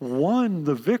won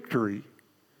the victory,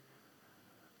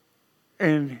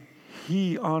 and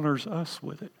he honors us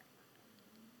with it.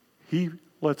 He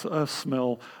lets us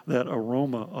smell that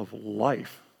aroma of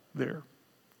life there.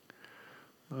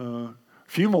 A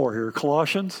few more here.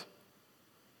 Colossians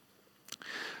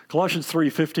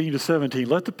 3:15-17.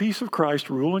 Let the peace of Christ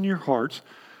rule in your hearts,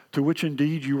 to which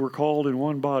indeed you were called in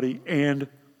one body, and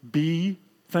be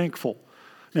thankful.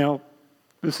 Now,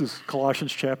 this is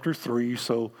Colossians chapter 3,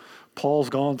 so Paul's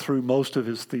gone through most of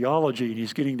his theology, and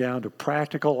he's getting down to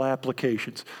practical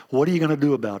applications. What are you going to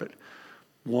do about it?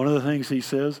 One of the things he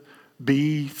says,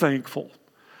 be thankful.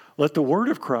 Let the word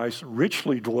of Christ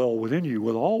richly dwell within you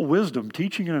with all wisdom,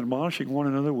 teaching and admonishing one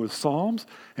another with psalms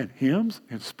and hymns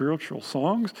and spiritual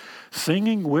songs,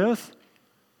 singing with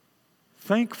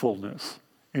thankfulness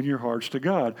in your hearts to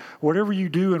God. Whatever you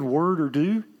do in word or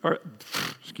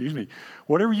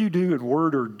whatever you do in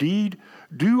word or deed,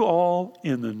 do all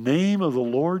in the name of the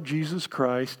Lord Jesus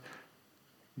Christ,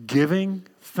 giving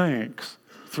thanks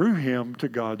through him to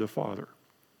God the Father.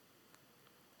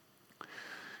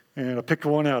 And I picked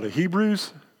one out of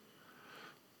Hebrews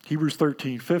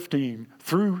 13:15.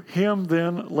 Through him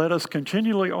then let us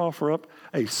continually offer up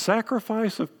a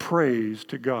sacrifice of praise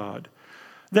to God.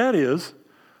 That is,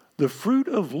 the fruit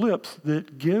of lips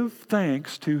that give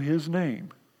thanks to his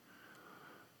name.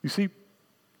 You see,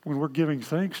 when we're giving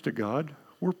thanks to God,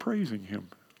 we're praising him.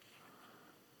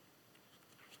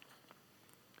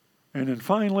 And then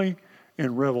finally,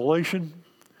 in Revelation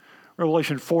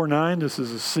 4:9, this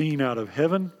is a scene out of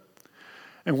heaven.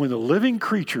 And when the living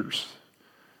creatures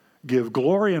give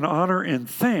glory and honor and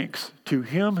thanks to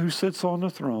him who sits on the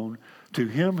throne, to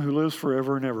him who lives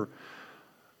forever and ever.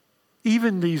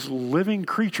 Even these living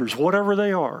creatures, whatever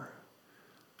they are,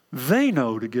 they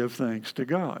know to give thanks to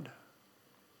God.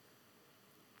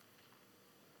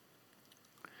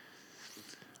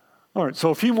 All right, so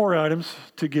a few more items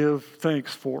to give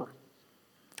thanks for.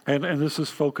 And this is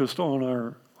focused on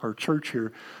our church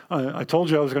here. I told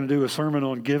you I was going to do a sermon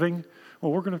on giving.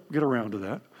 Well, we're going to get around to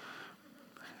that.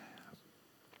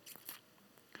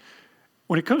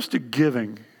 When it comes to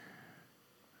giving,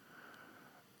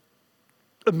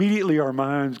 immediately our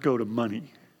minds go to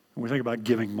money. And we think about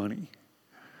giving money.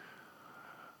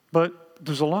 But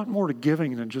there's a lot more to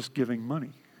giving than just giving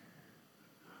money.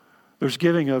 There's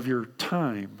giving of your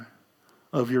time,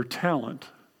 of your talent,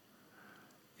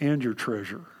 and your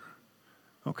treasure.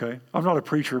 Okay? I'm not a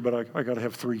preacher, but I got to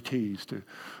have 3 T's to,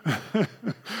 to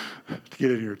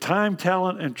get in here. Time,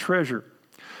 talent, and treasure.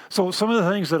 So some of the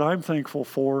things that I'm thankful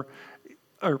for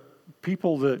are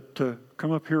people that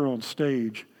come up here on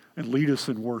stage and lead us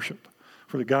in worship.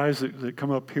 For the guys that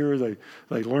come up here, they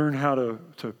learn how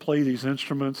to play these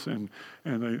instruments and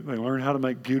they learn how to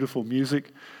make beautiful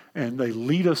music, and they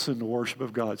lead us in the worship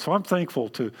of God. So I'm thankful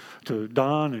to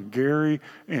Don and Gary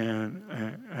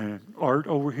and Art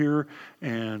over here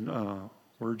and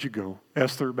where'd you go?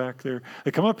 Esther back there.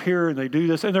 They come up here and they do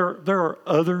this, and there are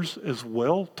others as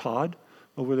well. Todd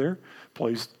over there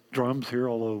plays drums here,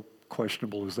 although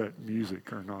questionable is that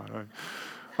music or not.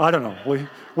 I don't know.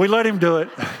 We let him do it.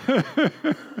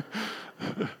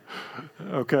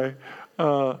 Okay.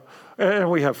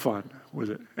 And we have fun with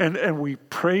it. And we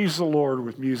praise the Lord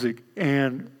with music,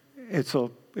 and it's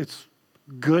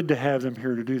good to have them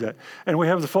here to do that. And we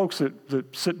have the folks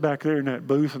that sit back there in that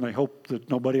booth, and they hope that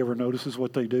nobody ever notices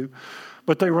what they do.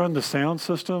 But they run the sound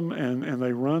system, and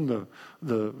they run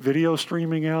the video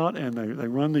streaming out, and they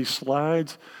run these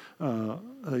slides.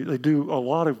 They do a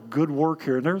lot of good work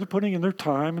here, and they're putting in their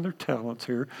time and their talents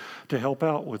here to help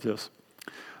out with this.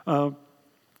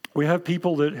 We have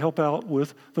people that help out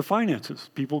with the finances.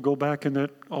 People go back in that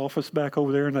office back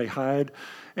over there and they hide,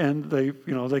 and they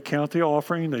count the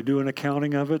offering. They do an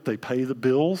accounting of it. They pay the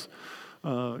bills.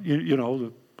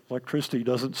 The electricity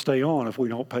doesn't stay on if we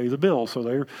don't pay the bill, so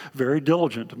they're very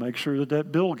diligent to make sure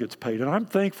that bill gets paid. And I'm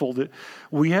thankful that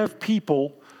we have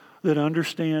people that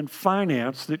understand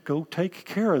finance that go take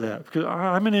care of that. Because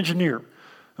I'm an engineer,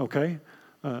 okay?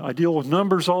 I deal with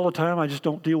numbers all the time. I just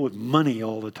don't deal with money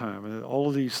all the time. All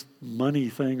of these money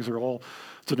things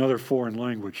it's another foreign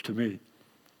language to me.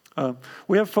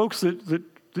 We have folks that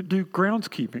do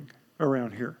groundskeeping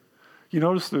around here. You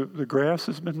notice the grass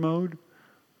has been mowed.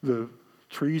 The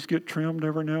trees get trimmed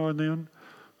every now and then.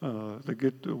 They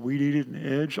get weed-eated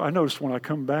and edged. I noticed when I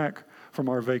come back from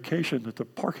our vacation that the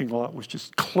parking lot was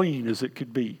just clean as it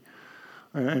could be.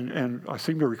 And I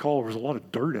seem to recall there was a lot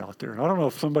of dirt out there. And I don't know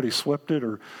if somebody swept it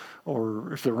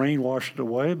or if the rain washed it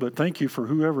away, but thank you for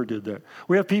whoever did that.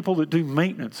 We have people that do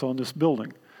maintenance on this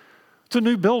building. It's a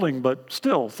new building, but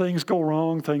still, things go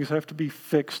wrong, things have to be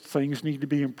fixed, things need to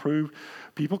be improved.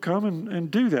 People come and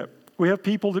do that. We have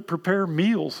people that prepare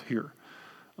meals here.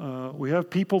 We have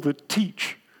people that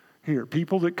teach here,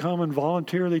 people that come and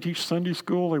volunteer. They teach Sunday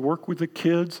school, they work with the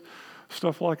kids,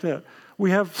 stuff like that.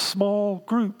 We have small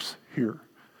groups here.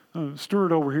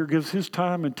 Stuart over here gives his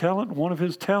time and talent. One of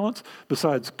his talents,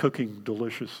 besides cooking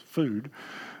delicious food,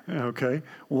 okay,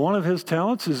 one of his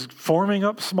talents is forming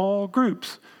up small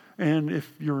groups. And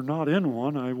if you're not in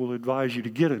one, I will advise you to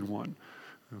get in one,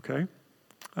 okay?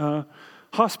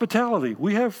 Hospitality.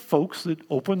 We have folks that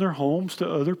open their homes to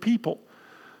other people.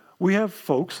 We have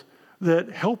folks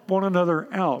that help one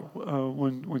another out.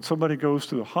 When somebody goes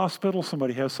to the hospital,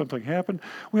 somebody has something happen,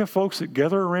 we have folks that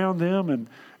gather around them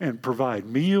and provide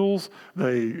meals.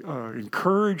 They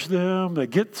encourage them. They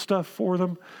get stuff for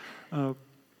them.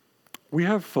 We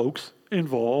have folks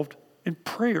involved in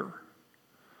prayer.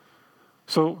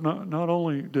 So not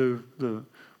only do the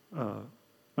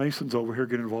Masons over here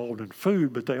get involved in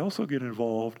food, but they also get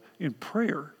involved in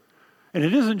prayer. And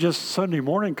it isn't just Sunday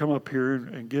morning come up here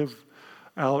and give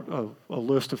out a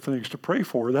list of things to pray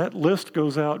for. That list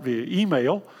goes out via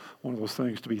email, one of those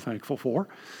things to be thankful for.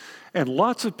 And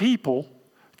lots of people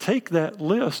take that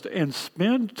list and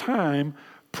spend time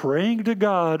praying to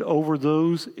God over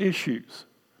those issues.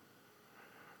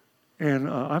 And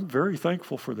I'm very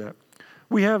thankful for that.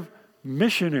 We have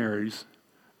missionaries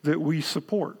that we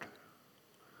support.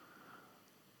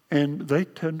 And they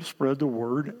tend to spread the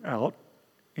word out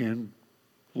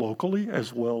locally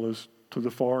as well as to the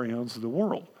far ends of the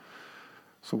world.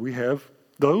 So we have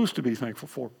those to be thankful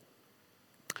for.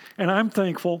 And I'm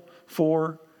thankful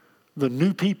for the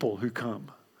new people who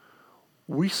come.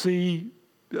 We see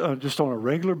just on a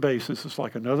regular basis, it's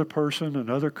like another person,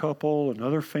 another couple,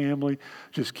 another family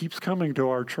just keeps coming to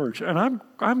our church. And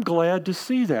I'm glad to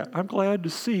see that. I'm glad to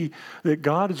see that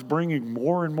God is bringing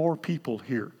more and more people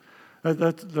here.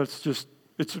 That's just,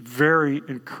 it's very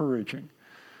encouraging.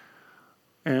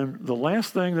 And the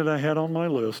last thing that I had on my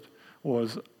list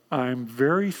was I'm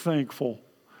very thankful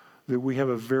that we have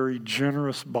a very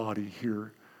generous body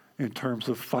here in terms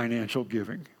of financial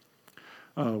giving.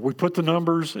 We put the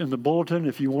numbers in the bulletin.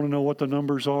 If you want to know what the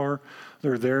numbers are,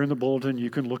 they're there in the bulletin. You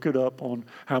can look it up on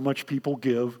how much people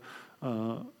give.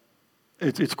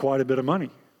 It's quite a bit of money.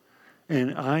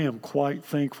 And I am quite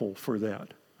thankful for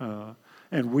that.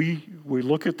 And we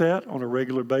look at that on a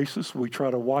regular basis. We try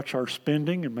to watch our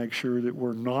spending and make sure that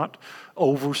we're not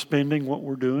overspending what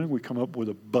we're doing. We come up with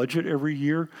a budget every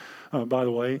year. By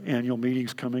the way, annual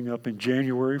meeting's coming up in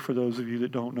January for those of you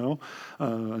that don't know.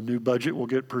 A new budget will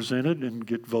get presented and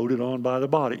get voted on by the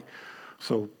body.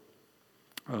 So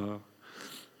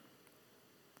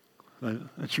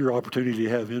that's your opportunity to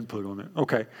have input on it.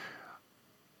 Okay.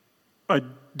 I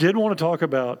did want to talk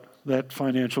about that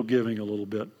financial giving a little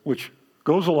bit, which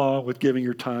goes along with giving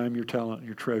your time, your talent, and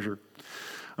your treasure.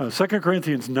 2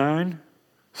 Corinthians 9,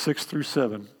 6 through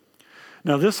 7.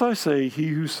 Now this I say, he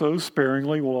who sows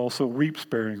sparingly will also reap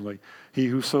sparingly. He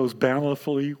who sows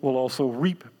bountifully will also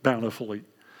reap bountifully.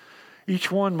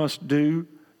 Each one must do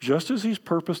just as he's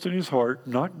purposed in his heart,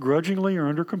 not grudgingly or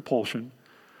under compulsion,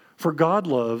 for God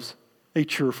loves a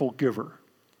cheerful giver.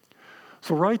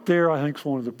 So right there, I think, is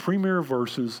one of the premier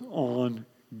verses on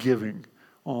giving,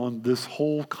 on this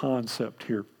whole concept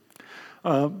here.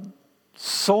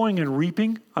 Sowing and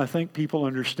reaping, I think people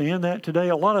understand that today.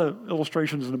 A lot of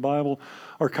illustrations in the Bible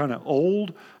are kind of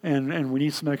old, and we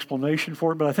need some explanation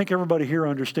for it. But I think everybody here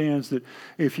understands that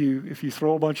if you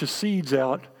throw a bunch of seeds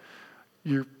out,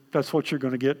 that's what you're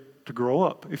going to get to grow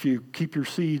up. If you keep your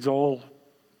seeds all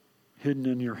hidden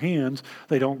in your hands,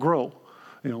 they don't grow.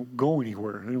 They don't go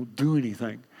anywhere. They don't do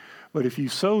anything. But if you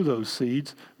sow those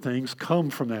seeds, things come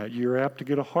from that. You're apt to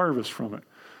get a harvest from it.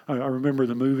 I remember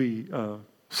the movie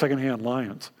Secondhand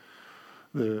Lions.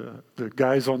 The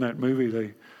guys on that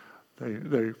movie,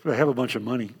 they have a bunch of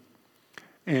money,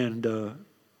 and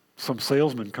some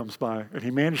salesman comes by, and he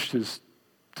managed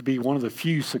to be one of the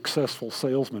few successful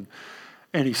salesmen,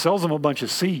 and he sells them a bunch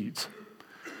of seeds,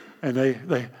 and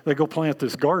they go plant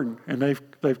this garden, and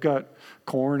they've got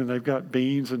corn, and they've got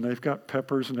beans, and they've got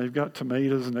peppers, and they've got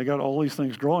tomatoes, and they got all these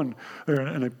things growing there,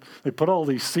 and they put all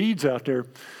these seeds out there.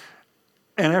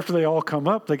 And after they all come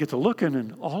up, they get to looking,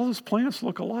 and all those plants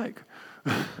look alike.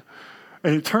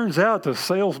 And it turns out the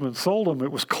salesman sold them,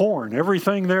 it was corn.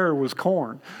 Everything there was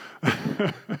corn.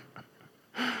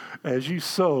 As you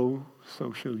sow,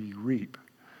 so shall you reap.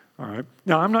 All right.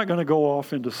 Now, I'm not going to go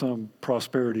off into some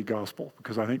prosperity gospel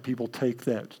because I think people take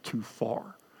that too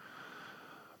far.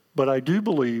 But I do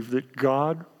believe that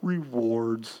God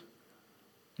rewards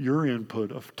your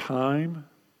input of time,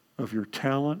 of your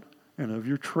talent, and of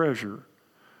your treasure.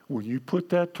 When you put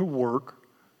that to work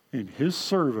in His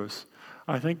service,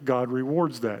 I think God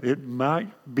rewards that. It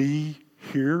might be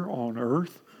here on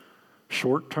earth,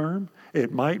 short term.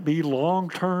 It might be long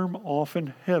term, off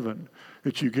in heaven,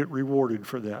 that you get rewarded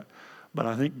for that. But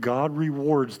I think God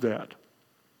rewards that.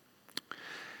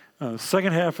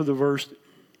 Second half of the verse,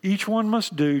 each one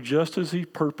must do just as he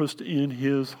purposed in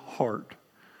his heart.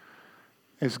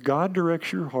 As God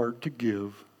directs your heart to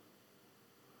give,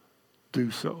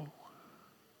 do so.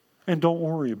 And don't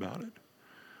worry about it.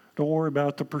 Don't worry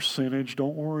about the percentage.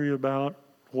 Don't worry about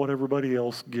what everybody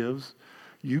else gives.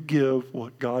 You give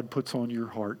what God puts on your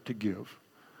heart to give.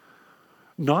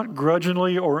 Not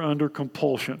grudgingly or under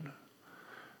compulsion.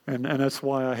 And that's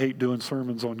why I hate doing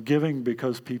sermons on giving,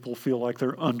 because people feel like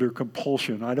they're under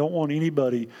compulsion. I don't want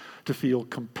anybody to feel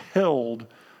compelled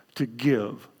to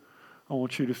give. I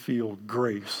want you to feel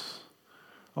grace.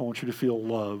 I want you to feel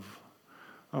love.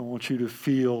 I want you to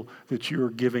feel that you're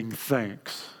giving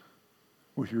thanks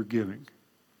with your giving.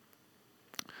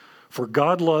 For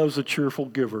God loves a cheerful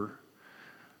giver.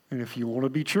 And if you want to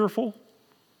be cheerful,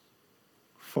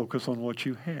 focus on what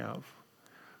you have,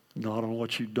 not on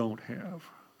what you don't have.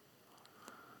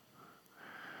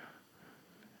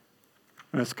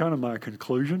 And that's kind of my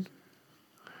conclusion.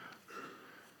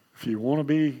 If you want to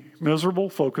be miserable,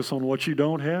 focus on what you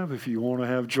don't have. If you want to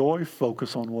have joy,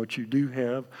 focus on what you do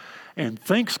have. And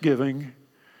Thanksgiving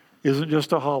isn't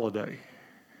just a holiday,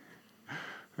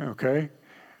 okay?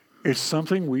 It's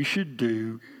something we should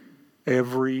do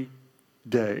every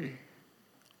day,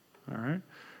 all right?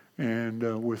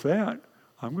 And with that,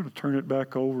 I'm going to turn it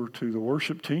back over to the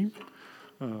worship team.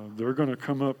 They're going to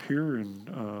come up here,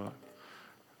 and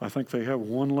I think they have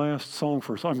one last song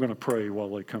for us. I'm going to pray while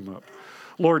they come up.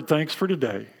 Lord, thanks for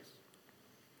today.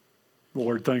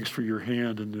 Lord, thanks for your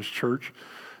hand in this church.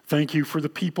 Thank you for the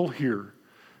people here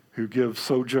who give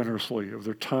so generously of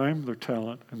their time, their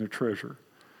talent, and their treasure.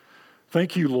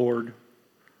 Thank you, Lord,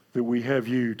 that we have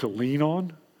you to lean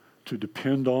on, to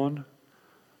depend on,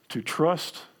 to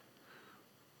trust,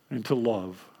 and to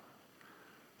love.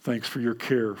 Thanks for your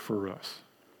care for us.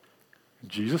 In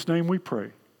Jesus' name we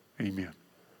pray. Amen.